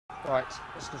Right,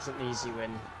 let's get an easy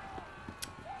win.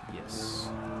 Yes.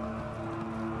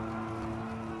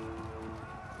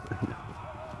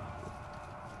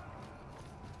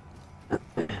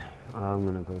 I'm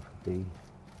gonna go for B.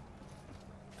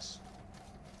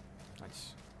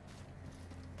 Nice.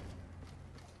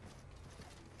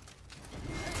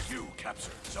 You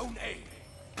captured Zone A.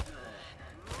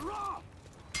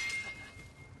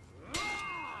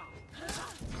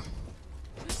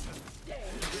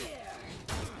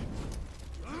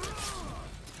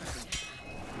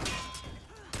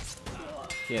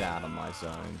 Get out of my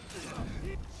zone.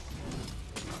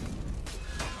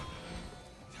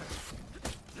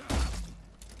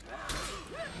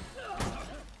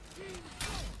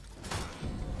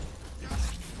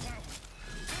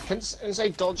 Since they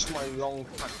dodged my wrong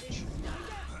punch,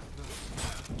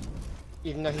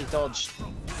 even though he dodged,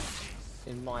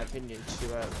 in my opinion,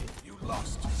 too early. You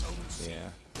lost Zone C. Yeah.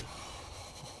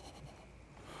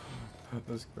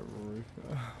 Let's go,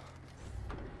 Ruka.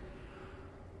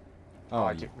 Oh,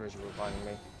 I did original reviving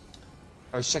me.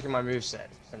 I was checking my moveset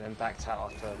and then backed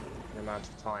out after an amount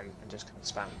of time and just kind of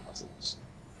spammed buttons.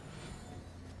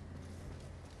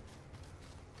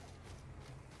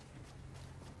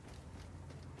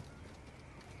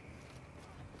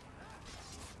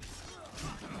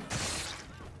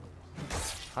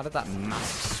 How did that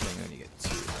massive swing only get 2?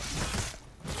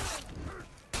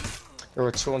 There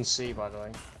were 2 on C, by the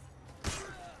way.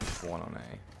 1 on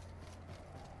A.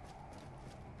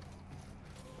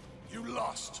 You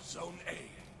lost Zone A.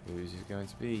 Who's it going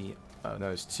to be? Oh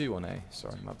no, it's 2 on A.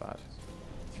 Sorry, my bad.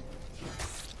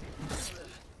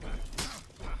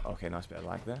 Okay, nice bit of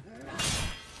lag there.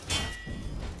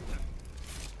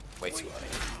 Way too early.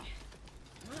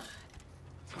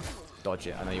 Dodge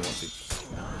it, I know you want to.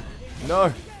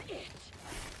 No!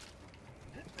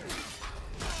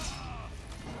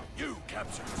 You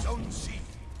captured Zone C.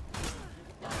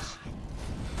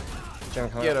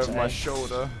 Get over my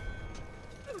shoulder.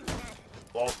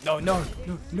 Oh, no, no,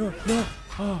 no, no, no.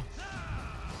 Oh.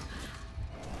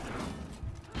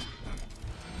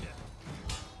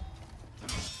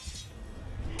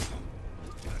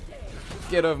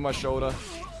 Get over my shoulder.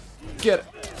 Get it.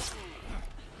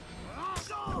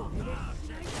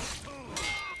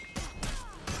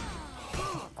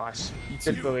 Nice. You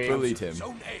Good bullying. bullied him.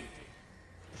 Zone A.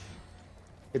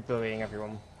 Good bullying,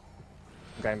 everyone.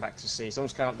 I'm going back to C.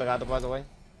 Someone's going up the ladder, by the way.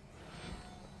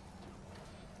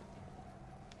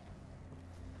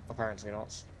 Apparently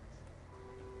not.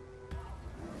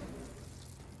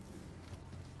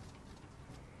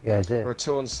 Yeah, is There were it?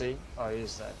 2 on C. Oh, he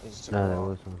is there. He's just No, there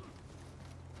was one.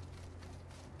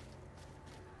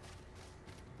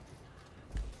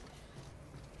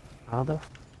 How the?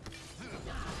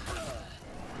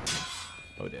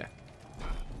 Oh dear.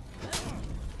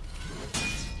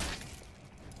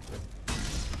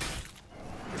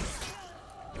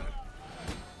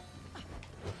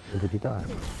 Did he die?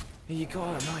 Here you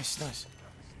go. Nice, nice.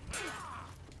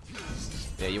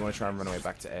 Yeah, you want to try and run away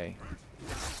back to A.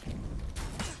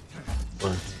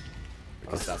 Where?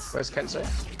 Because that's... Where's Kenzo?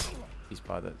 He's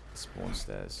by the spawn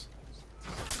stairs.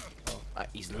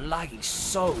 He's lagging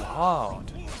so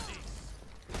hard.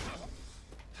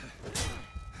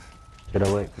 Should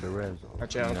I wait for the res? Or?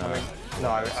 Actually, I'm No. coming. No,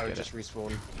 I Let's would get just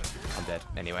respawn. I'm dead.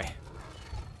 Anyway.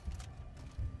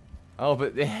 Oh,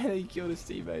 but he killed his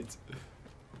teammates.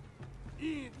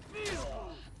 Is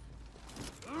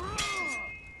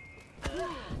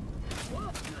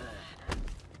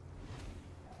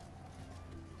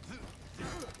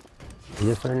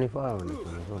this friendly fire on this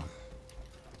one as well?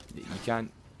 You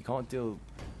can't deal...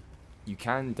 You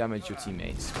can damage your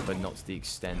teammates, but not to the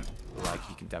extent like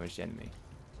you can damage the enemy.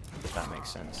 If that makes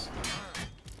sense.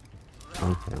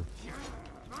 Okay.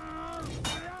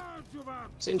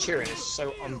 Centurion is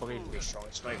so unbelievably strong,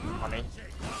 it's not even funny.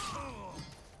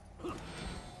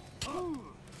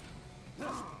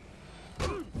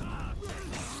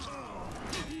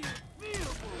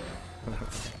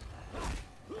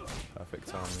 Perfect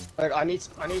timing. Like, I need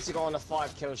to go on a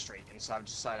 5 kill streak, and so I've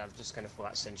decided I'm just going to pull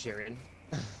that Centurion.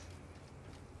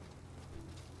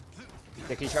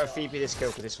 Yeah, can you try to feed me this kill,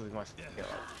 because this will be my kill.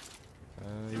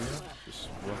 Yeah, just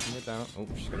working it down. Oh,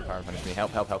 she's gonna power punish me.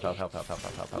 Help, help, help, help, help, help, help,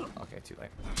 help, help, help. Okay, too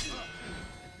late.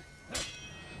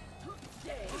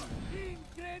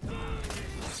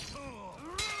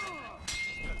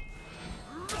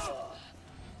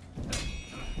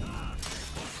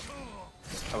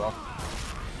 Oh well.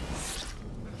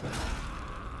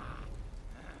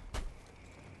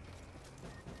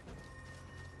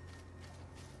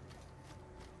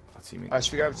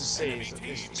 Should we go over to C?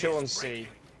 There's 2 on C.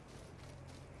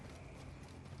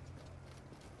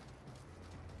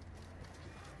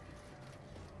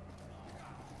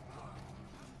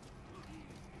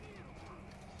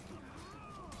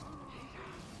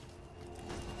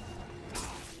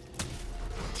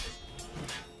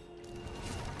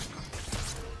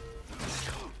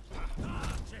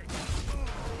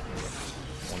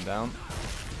 One down.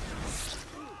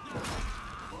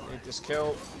 Need this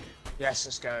kill. Yes,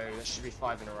 let's go. There should be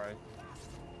 5 in a row.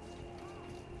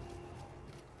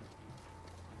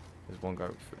 There's one guy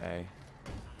for A.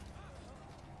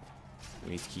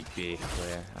 We need to keep B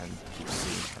clear and keep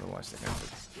C, otherwise they're going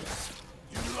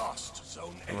to You lost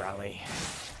Zone A. rally.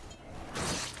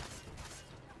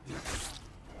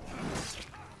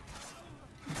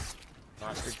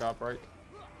 Nice, good guard break.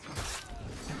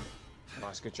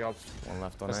 Nice, good job. One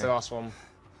left on That's A. the last one.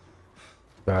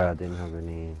 Sorry, I didn't have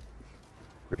any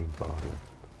green bar.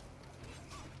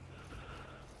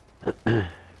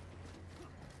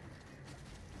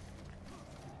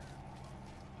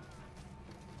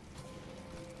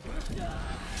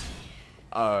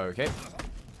 Okay.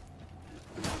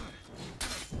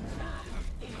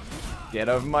 Get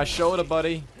over my shoulder,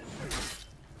 buddy.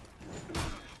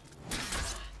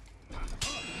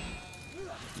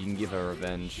 You can give her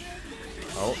revenge.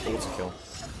 Oh, it's a kill.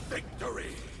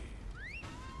 Victory.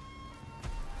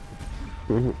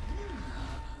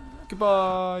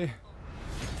 Goodbye.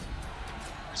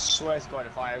 I swear to God,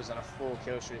 if I was on a 4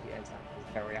 kill streak against that, I'd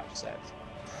be very upset.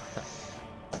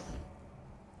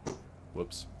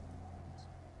 Whoops.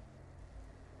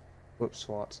 Whoops,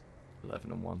 what?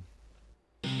 11 and 1.